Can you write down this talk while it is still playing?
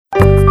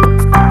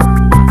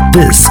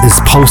This is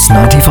Pulse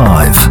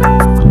 95.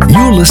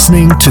 You're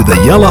listening to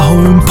the Yellow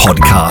Home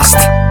Podcast.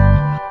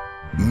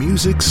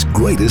 Music's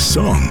greatest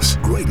songs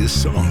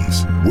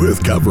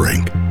worth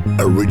covering.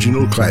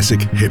 Original classic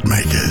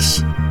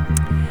hitmakers.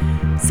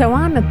 So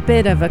I'm a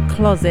bit of a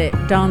closet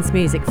dance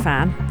music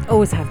fan,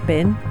 always have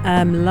been.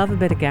 Love a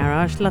bit of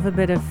garage, love a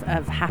bit of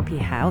happy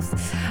house.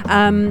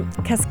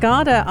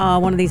 Cascada are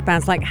one of these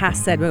bands, like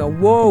Hass said, we go,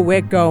 whoa, we're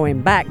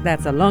going back.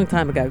 That's a long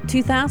time ago.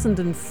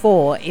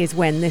 2004 is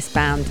when this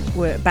band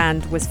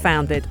was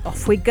founded.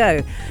 Off we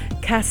go.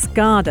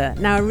 Cascada.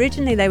 Now,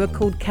 originally they were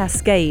called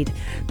Cascade,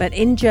 but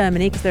in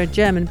Germany, because they're a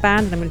German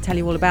band, and I'm going to tell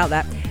you all about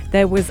that,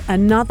 there was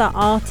another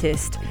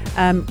artist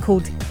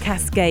called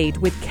Cascade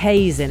with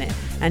K's in it.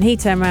 And he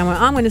turned around and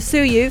went, I'm going to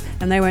sue you.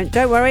 And they went,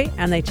 don't worry.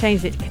 And they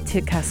changed it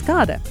to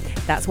Cascada.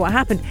 That's what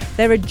happened.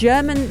 They're a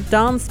German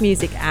dance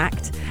music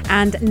act.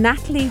 And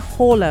Natalie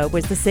Horler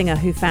was the singer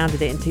who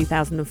founded it in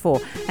 2004.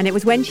 And it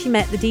was when she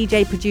met the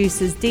DJ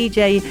producers,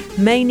 DJ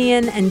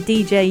Manian and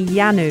DJ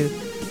Yanu,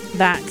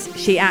 that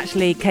she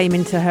actually came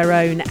into her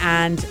own.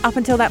 And up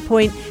until that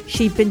point,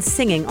 she'd been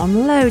singing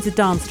on loads of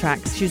dance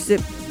tracks. She was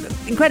an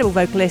incredible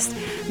vocalist,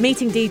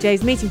 meeting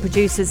DJs, meeting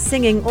producers,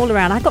 singing all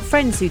around. I got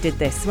friends who did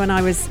this when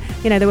I was,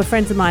 they were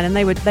friends of mine, and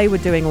they were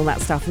doing all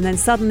that stuff. And then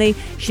suddenly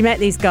she met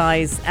these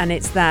guys, and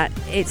it's that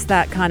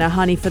kind of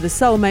honey for the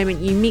soul moment.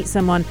 You meet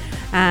someone,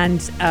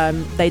 and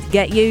they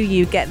get you,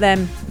 you get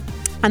them,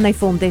 and they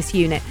formed this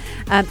unit.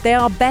 They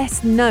are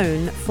best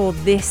known for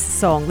this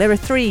song. There are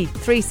three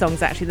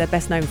songs actually they're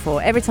best known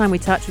for. Every Time We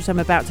Touch, which I'm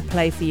about to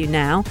play for you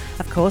now,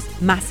 of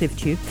course, massive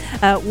tune.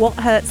 What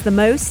Hurts the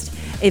Most,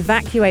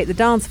 Evacuate the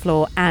Dance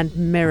Floor, and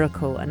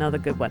Miracle, another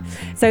good one.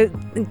 So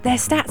their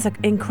stats are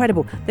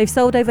incredible. They've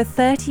sold over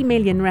 30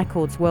 million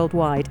records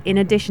worldwide, in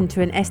addition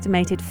to an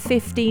estimated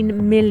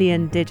 15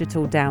 million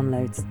digital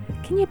downloads.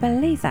 Can you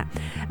believe that?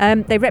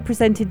 They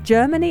represented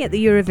Germany at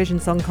the Eurovision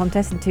Song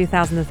Contest in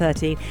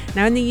 2013.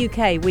 Now in the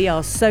UK, we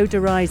are so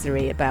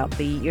derisory about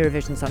the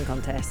Eurovision Song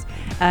Contest.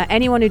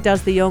 Anyone who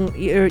does the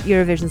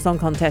Eurovision Song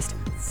Contest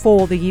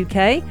for the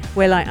UK,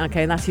 we're like,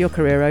 okay, that's your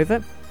career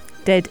over.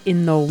 Dead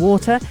in the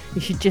water.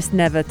 You should just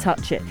never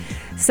touch it.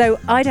 So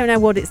I don't know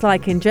what it's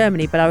like in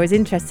Germany, but I was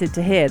interested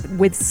to hear,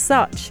 with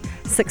such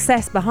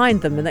success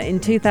behind them, that in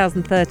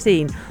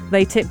 2013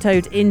 they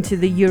tiptoed into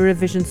the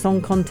Eurovision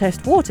Song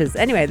Contest waters.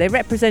 Anyway, they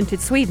represented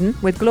Sweden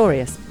with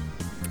Glorious.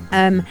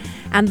 And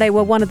they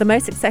were one of the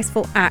most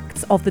successful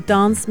acts of the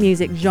dance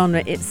music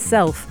genre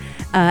itself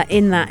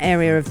in that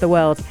area of the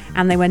world.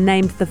 And they were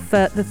named the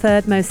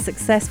third most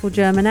successful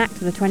German act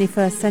of the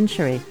 21st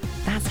century.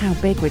 That's how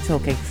big we're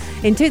talking.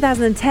 In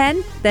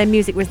 2010, their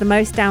music was the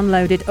most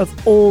downloaded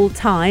of all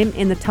time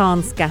in the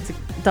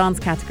dance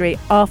category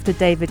after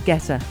David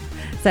Guetta.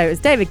 So it was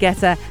David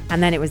Guetta,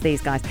 and then it was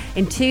these guys.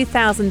 In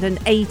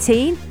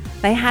 2018,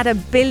 they had 1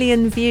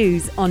 billion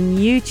views on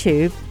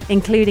YouTube,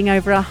 including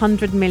over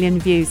 100 million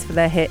views for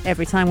their hit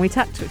Every Time We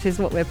Touch, which is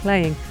what we're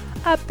playing.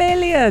 1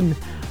 billion!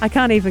 I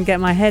can't even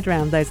get my head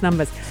around those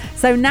numbers.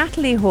 So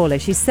Natalie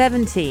Horler, she's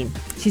 17.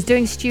 She's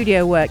doing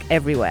studio work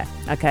everywhere.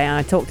 Okay,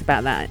 I talked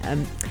about that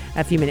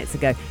a few minutes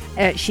ago.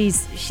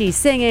 She's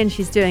singing,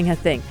 she's doing her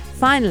thing.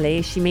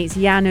 Finally, she meets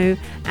Yanu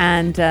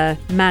and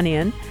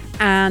Manian,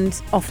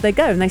 and off they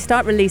go. And they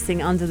start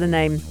releasing under the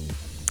name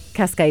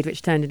Cascade,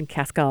 which turned into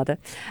Cascada,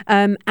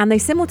 and they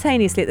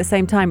simultaneously at the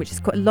same time, which is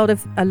quite a lot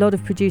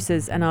of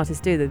producers and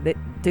artists do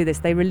this.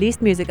 They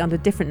released music under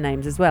different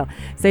names as well.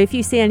 So if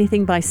you see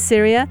anything by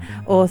Syria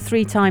or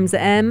 3 Times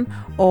M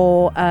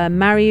or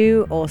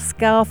Mariu or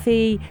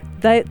Scarfi,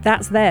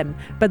 that's them.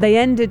 But they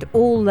ended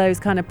all those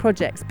kind of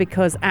projects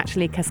because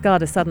actually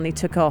Cascada suddenly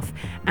took off,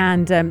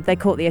 and they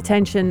caught the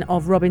attention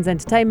of Robbins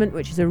Entertainment,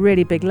 which is a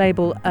really big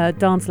label,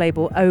 dance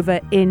label over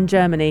in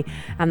Germany,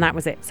 and that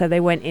was it. So they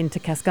went into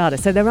Cascada.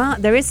 So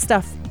there is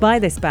stuff by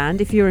this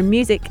band. If you're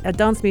a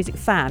dance music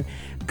fan,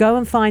 go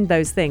and find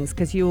those things,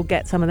 because you'll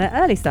get some of their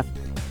early stuff.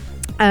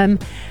 Now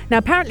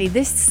apparently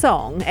this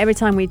song, Every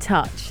Time We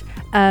Touch,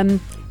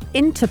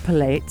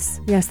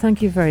 interpolates, yes,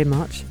 thank you very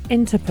much,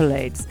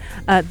 interpolates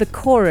the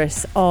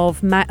chorus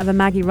of a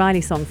Maggie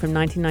Riley song from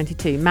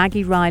 1992,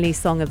 Maggie Riley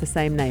song of the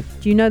same name.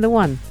 Do you know the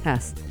one,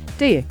 Hass?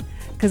 Do you?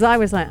 Because I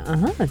was like,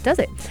 does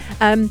it?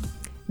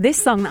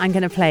 This song that I'm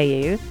going to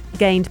play you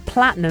gained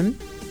platinum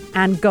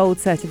and gold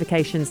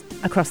certifications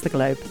across the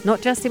globe, not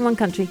just in one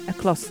country,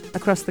 across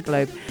the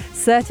globe.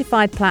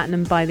 Certified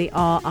platinum by the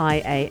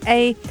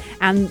RIAA,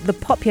 and the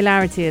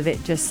popularity of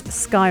it just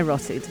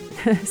skyrocketed.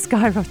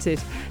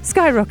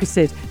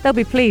 They'll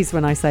be pleased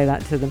when I say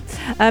that to them.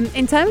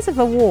 In terms of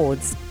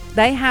awards,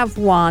 they have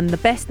won the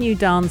Best New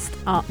Dance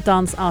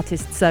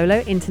Artist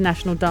Solo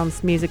International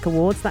Dance Music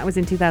Awards. That was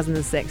in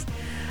 2006.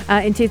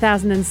 In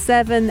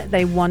 2007,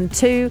 they won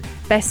 2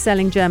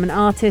 Best-Selling German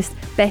Artist,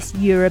 Best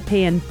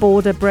European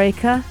Border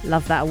Breaker.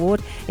 Love that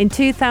award. In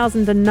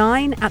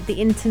 2009, at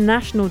the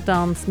International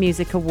Dance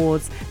Music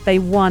Awards, they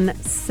won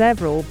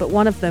several, but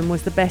one of them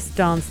was the Best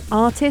Dance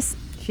Artist.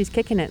 She's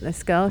kicking it,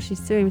 this girl. She's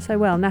doing so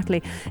well,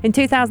 Natalie. In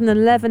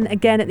 2011,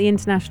 again at the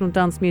International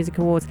Dance Music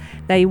Awards,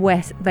 they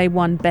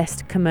won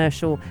Best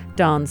Commercial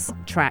Dance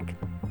Track.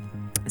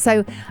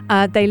 So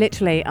they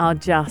literally are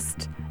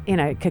just,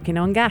 cooking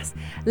on gas.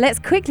 Let's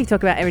quickly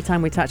talk about Every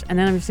Time We Touch, and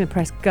then I'm just going to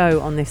press go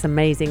on this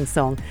amazing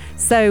song.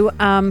 So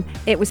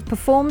it was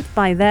performed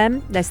by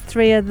them. There's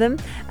 3 of them.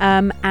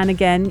 And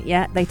again,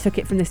 they took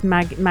it from this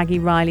Maggie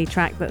Riley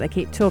track that they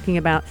keep talking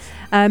about.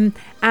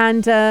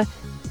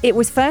 It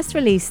was first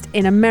released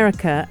in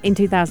America in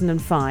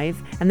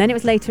 2005, and then it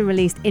was later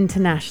released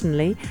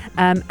internationally.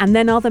 And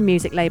then other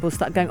music labels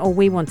started going, oh,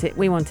 we want it,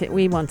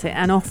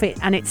 and off it,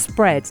 and it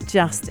spread.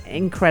 Just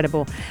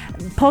incredible.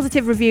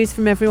 Positive reviews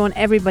from everyone.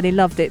 Everybody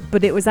loved it,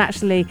 but it was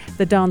actually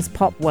the dance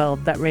pop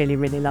world that really,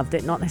 really loved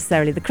it, not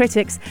necessarily the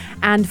critics.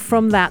 And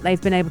from that, they've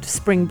been able to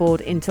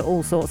springboard into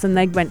all sorts. And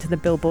they went to the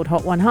Billboard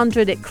Hot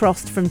 100. It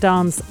crossed from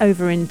dance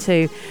over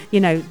into,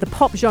 the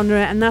pop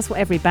genre, and that's what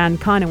every band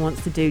kind of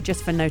wants to do,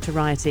 just for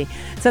notoriety.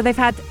 So they've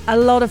had a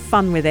lot of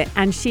fun with it,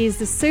 and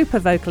she's a super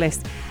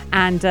vocalist,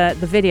 and the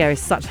video is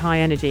such high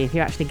energy. If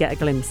you actually get a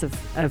glimpse of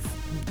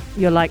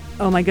you're like,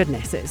 oh my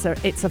goodness, it's a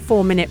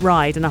 4-minute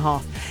ride and a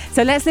half.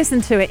 So let's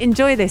listen to it.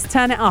 Enjoy this.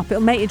 Turn it up.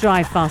 It'll make you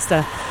drive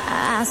faster.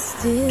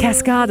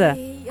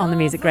 Cascada on the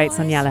Music Greats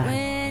on Yellow.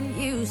 When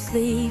you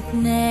sleep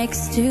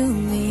next to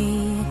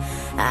me,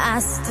 I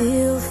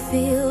still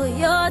feel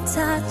your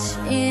touch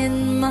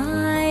in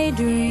my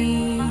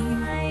dream.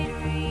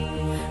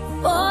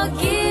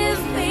 Forgive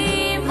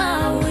me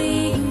my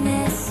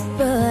weakness,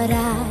 but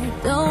I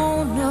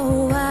don't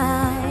know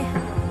why.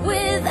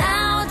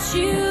 Without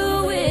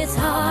you, it's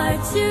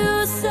hard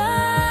to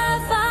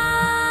survive.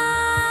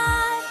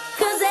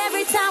 'Cause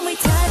every time we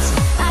touch,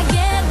 I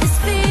get this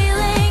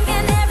feeling,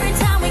 and every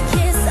time we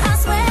kiss, I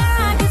swear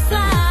I could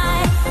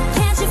fly.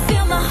 Can't you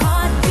feel my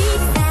heart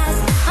beat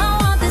fast? I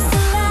want this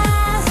to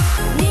last.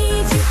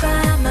 Need you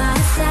by my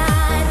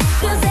side.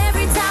 'Cause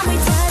every time we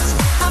touch,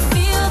 I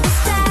feel the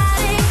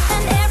static,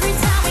 and every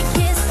time we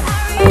kiss,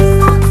 I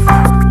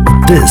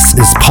This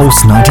is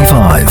Pulse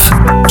 95.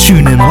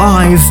 Tune in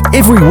live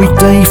every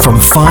weekday from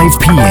 5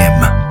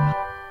 p.m.